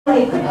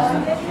Because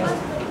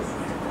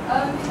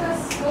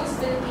most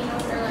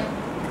Filipinos are like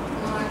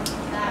not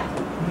that.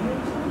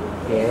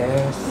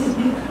 Yes.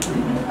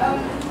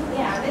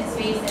 Yeah, let's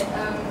face it.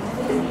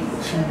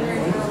 Philippines,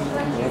 they're not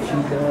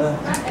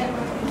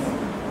everyone is.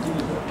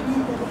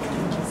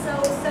 So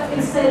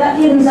It's that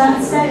in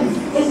that sense,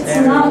 it's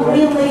not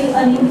really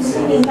an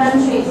English-speaking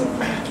country.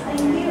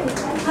 Thank you.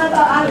 How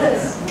about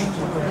others?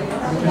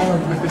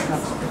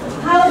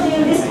 How do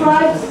you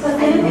describe the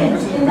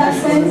Philippines in that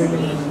sense?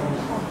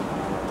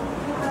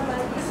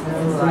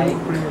 Like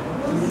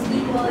most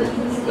people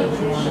use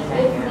English if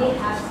they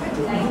have like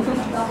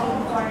the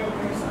home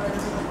foreigners or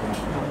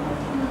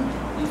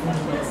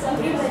Some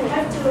people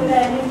have to learn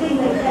anything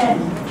they can.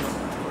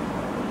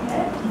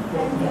 Okay.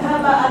 Thank you. How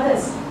about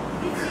others?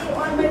 If you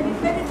want maybe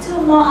two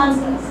more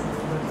answers.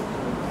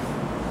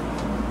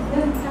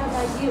 Then how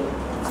about you?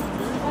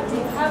 How do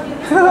you describe the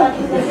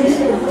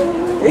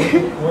Philippines?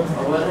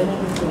 Well, I think in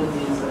the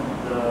Philippines,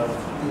 the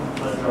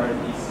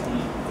majority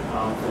speak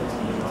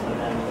Filipino, but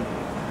then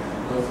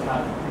we also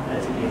have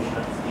education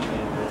that speak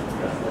English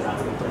because the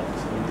language that we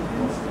speak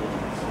mostly.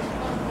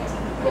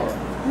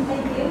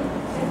 Thank you.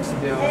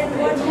 And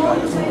one more,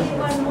 maybe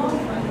one more.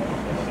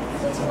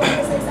 Did you want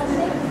to say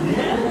something?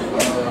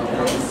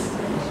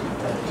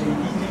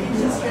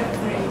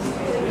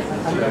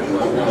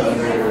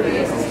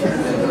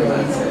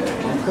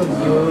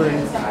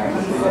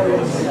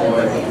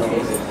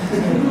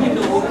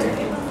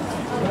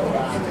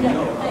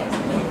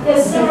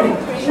 Yes, sir.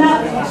 Now,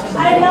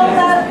 I know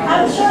that,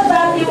 I'm sure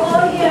that you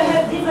all here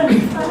have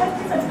different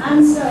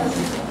answers.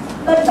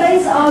 But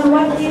based on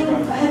what you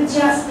have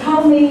just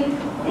told me,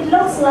 it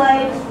looks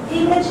like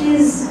English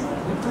is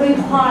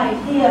required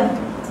here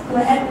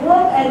at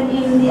work and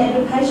in the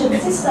education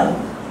system.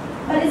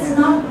 But it's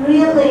not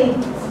really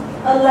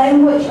a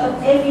language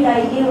of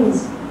everyday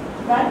use,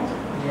 right?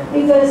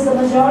 Because the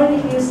majority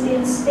of you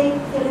still speak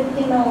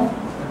Filipino.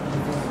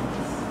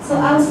 So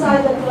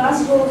outside the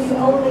classroom, you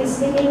only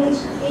speak English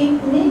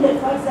if needed.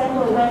 For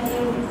example, when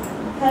you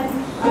have,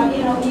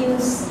 you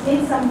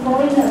meet some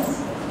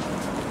foreigners.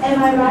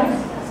 Am I right?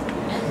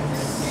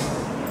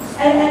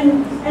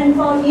 And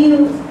for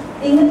you,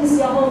 English is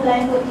your home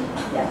language.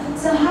 Yeah.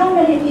 So how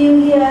many of you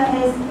here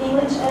has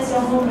English as your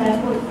home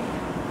language?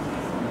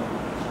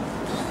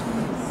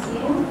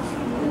 You?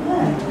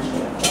 Yeah.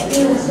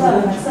 You as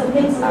well. So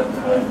mix up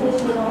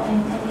Filipino and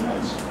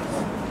English.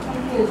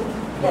 Thank you.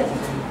 Yes.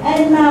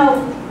 And now,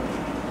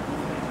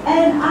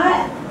 and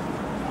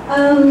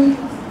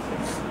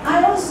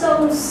I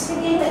also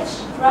speak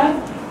English, right?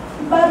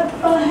 But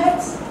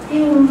perhaps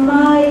you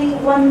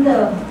might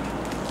wonder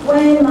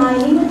where my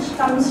English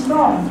comes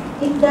from.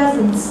 It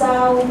doesn't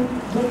sound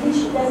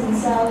British, it doesn't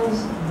sound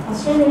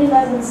Australian, it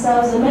doesn't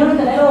sound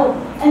American at all.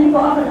 And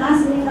people often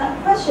ask me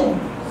that question.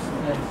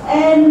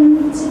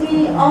 And to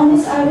be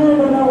honest, I really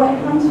don't know where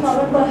it comes from,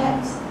 but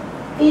perhaps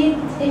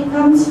it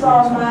comes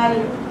from my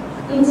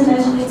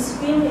international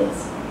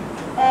experience.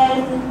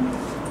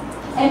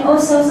 And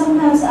also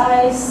sometimes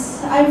I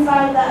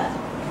find that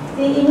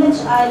the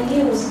English I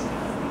use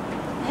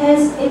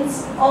has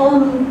its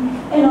own,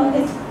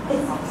 it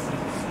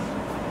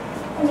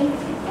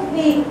could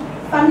be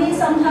funny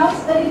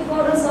sometimes, but it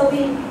could also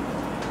be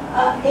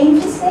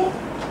interesting.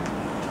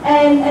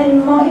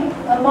 And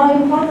more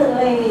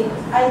importantly,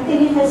 I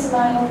think it has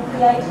my own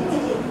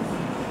creativity.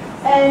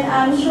 And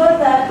I'm sure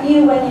that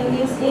you, when you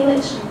use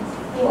English,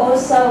 you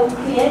also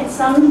create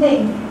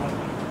something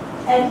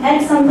and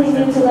add something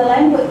into the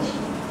language.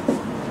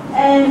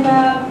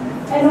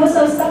 And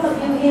also some of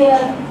you here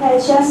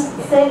have just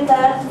said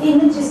that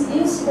English is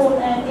useful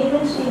and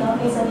English,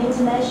 is an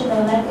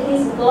international language. It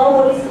is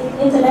global, it is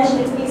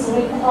international, it is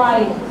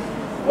required.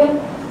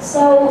 Yep.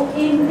 So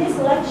in this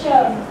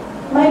lecture,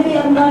 maybe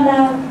I'm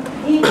gonna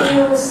give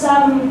you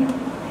some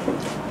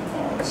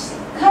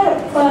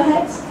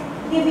perhaps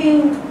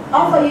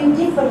offer you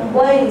different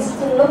ways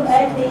to look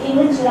at the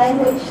English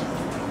language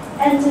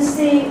and to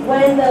see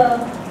whether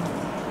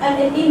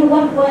and in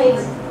what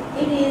ways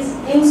it is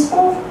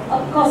useful.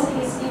 Of course, it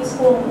is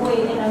useful.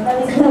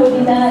 That is no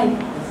deny.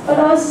 But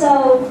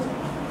also,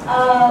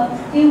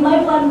 you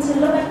might want to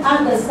look at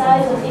other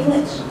sides of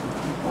English,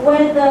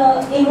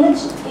 whether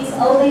English is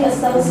only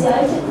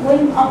associated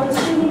with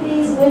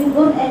opportunities, with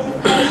good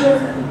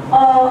education,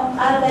 or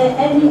are there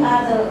any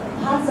other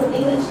parts of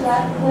English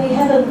that we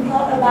haven't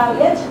thought about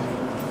yet?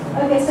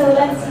 Okay, so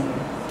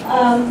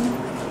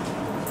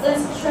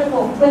let's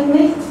travel with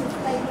me.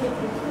 Thank you.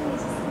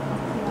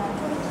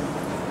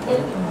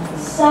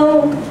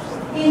 So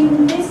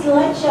in this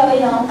lecture,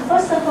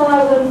 first of all,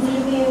 I will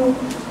give you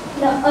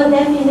a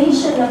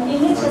definition of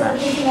English as an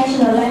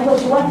international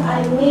language, what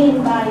I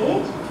mean by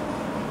it,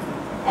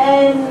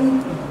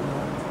 and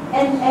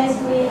as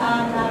we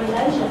are now in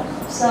Asia,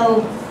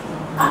 so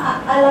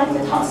I like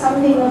to talk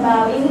something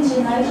about English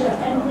in Asia,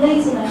 and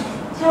please,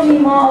 tell me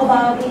more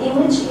about the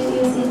English you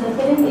use in the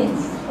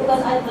Philippines,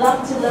 because I'd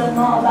love to learn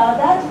more about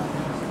that,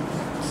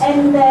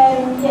 and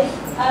then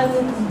I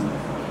will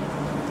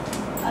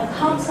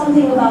talk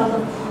something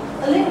about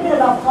a little bit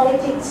about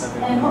politics,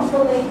 and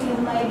hopefully you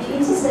may be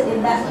interested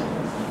in that.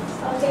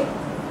 Okay.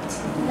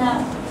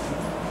 Now,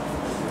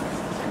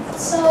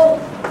 so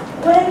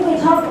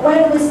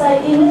when we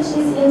say image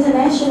is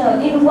international,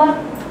 in what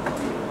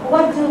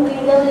do we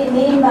really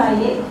mean by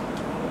it?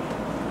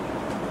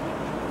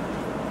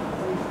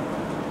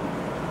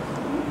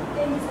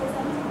 Can you say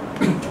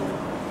something?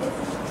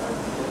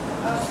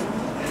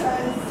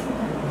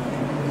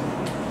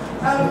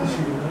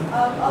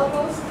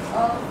 Almost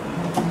all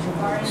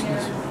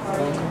foreigners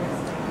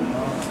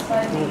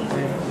study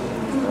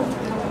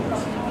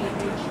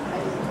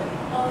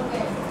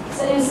Okay.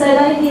 So you say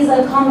that it is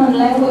a common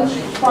language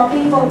for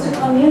people to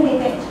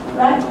communicate,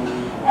 right?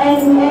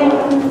 And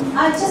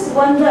I just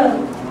wonder,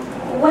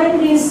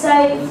 when you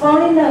say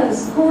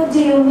foreigners, who do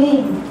you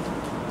mean?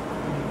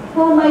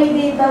 Who may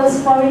be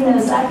those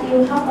foreigners that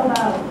you talk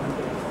about?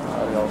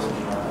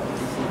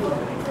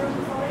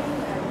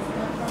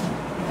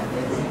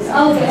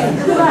 Okay,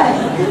 right.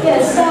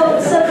 Yes,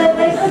 so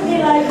they could be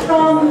like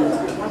from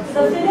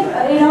the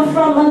Philippines,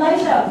 from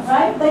Malaysia,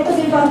 right? They could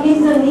be from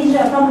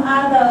Indonesia, from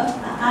other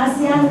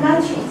ASEAN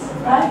countries,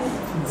 right?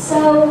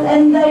 So,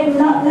 and they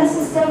not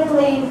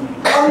necessarily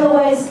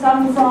always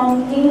come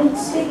from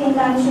English-speaking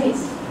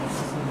countries.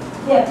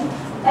 Yeah,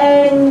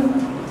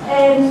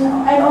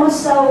 and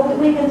also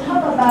we can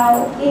talk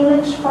about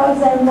English, for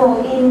example,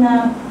 in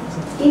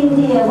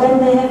India, when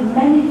they have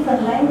many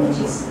different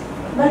languages,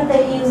 but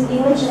they use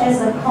English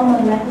as a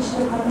common language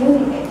to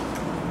communicate,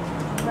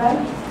 right?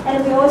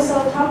 And we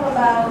also talk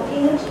about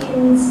English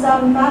in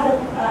some part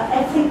of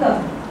Africa,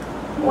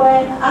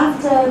 when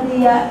after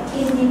the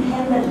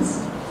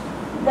independence,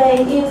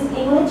 they use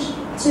English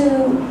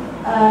to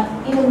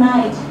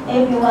unite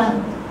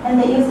everyone,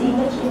 and they use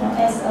English,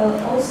 as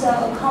also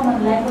a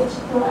common language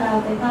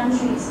throughout the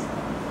countries.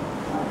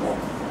 Okay.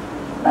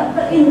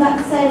 But in that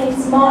sense,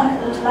 it's more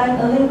like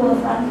a lingua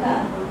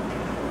franca.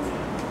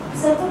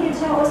 So could you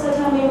also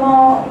tell me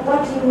more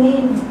what you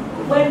mean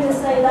when you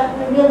say that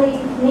we really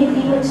need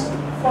English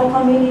for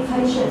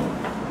communication?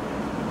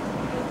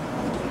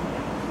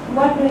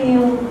 What do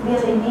you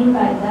really mean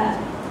by that?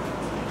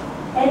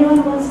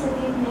 Anyone wants to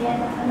give me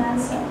an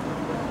answer?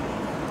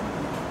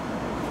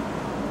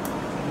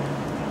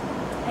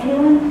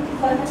 Anyone?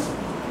 Go ahead.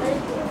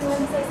 You want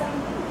to say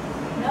something?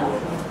 No?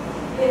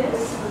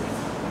 Yes?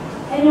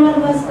 Anyone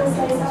wants to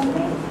say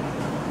something?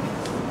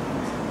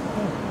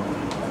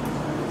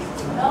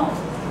 No?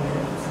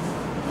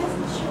 Yes,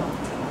 sure.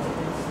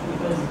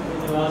 Because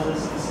it allows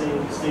us to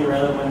stay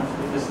relevant,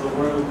 because the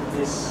world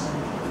is,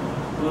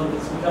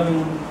 it's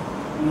becoming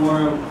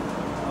more,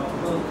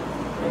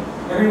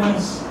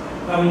 everyone's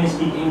coming to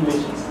speak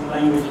English. It's the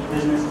language of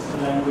business, it's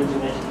the language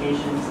of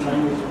education, it's the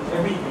language of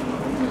everything.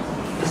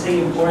 To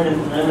stay important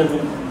and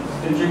relevant,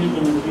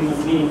 contributing to the human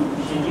being,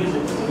 you should use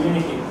it to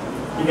communicate,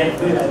 to get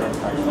good at it,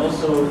 and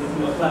also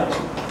to apply it.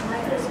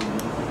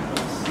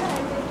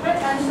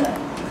 Great answer.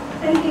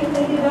 Thank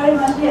you very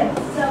much. Yes,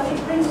 so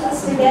it brings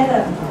us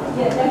together.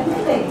 Yeah,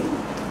 definitely.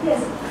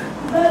 Yes,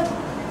 but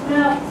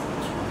now,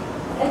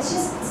 it's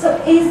just, so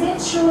is it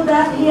true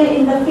that here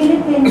in the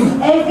Philippines,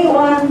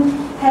 everyone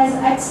has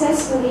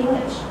access to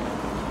English?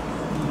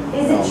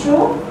 Is it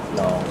true?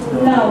 No.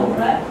 No,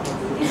 right?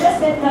 You just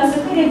said no,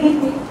 so could you give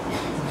me,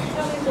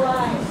 tell me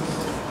why?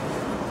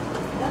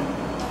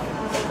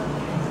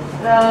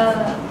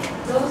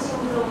 those who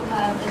don't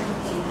have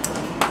education,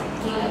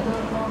 they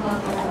don't know how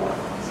to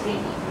speak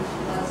English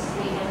because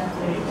they cannot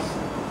read.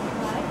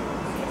 Right?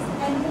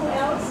 And who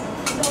else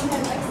don't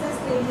have access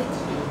to English?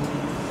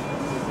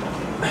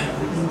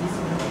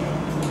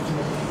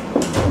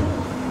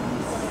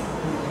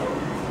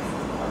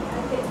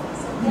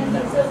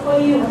 So for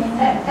you,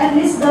 at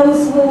least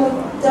those who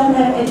don't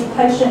have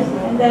education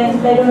and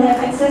then they don't have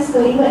access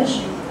to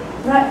English,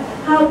 right?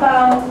 How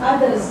about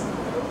others?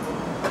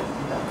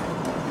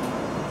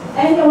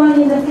 Anyone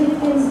in the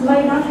Philippines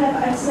may not have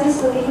access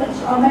to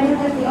English or may not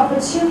have the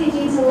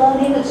opportunity to learn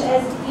English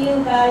as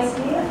you guys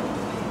here.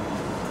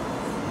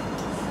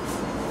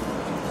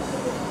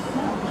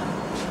 No.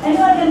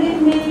 Anyone can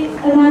give me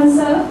an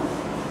answer?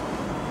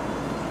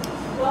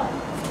 What?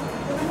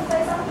 You want to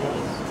say something?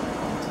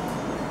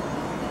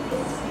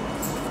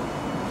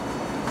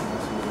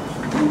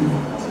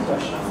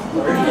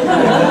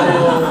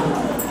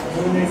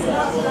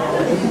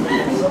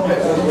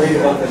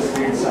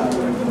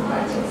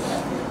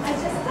 I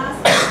just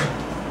asked,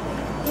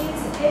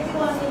 is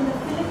everyone in the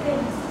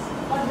Philippines,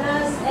 or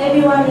does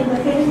everyone in the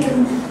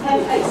Philippines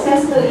have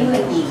access to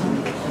English?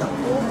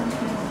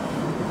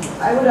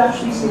 I would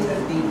actually say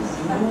that they do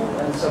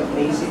on some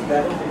basic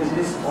level because it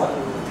is taught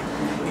in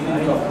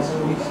the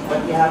schools, but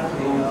you have to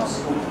go to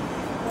school.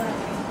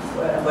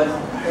 But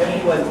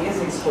everyone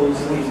is exposed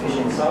to English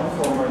in some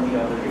form or the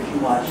other if you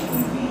watch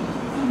TV,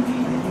 you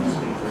read the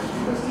newspapers,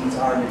 because these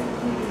are the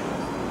English.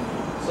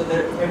 So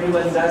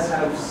everyone does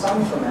have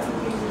some command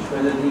of English,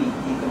 whether the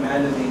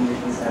command of English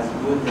is as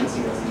good, let's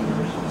say, as the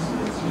university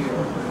students here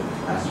or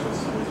pastoral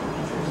students or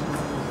teachers.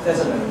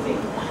 That's another thing.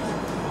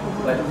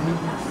 But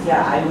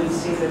yeah, I would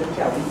say that we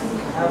do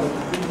have a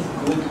pretty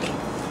good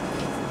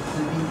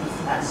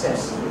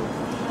access to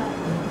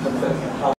how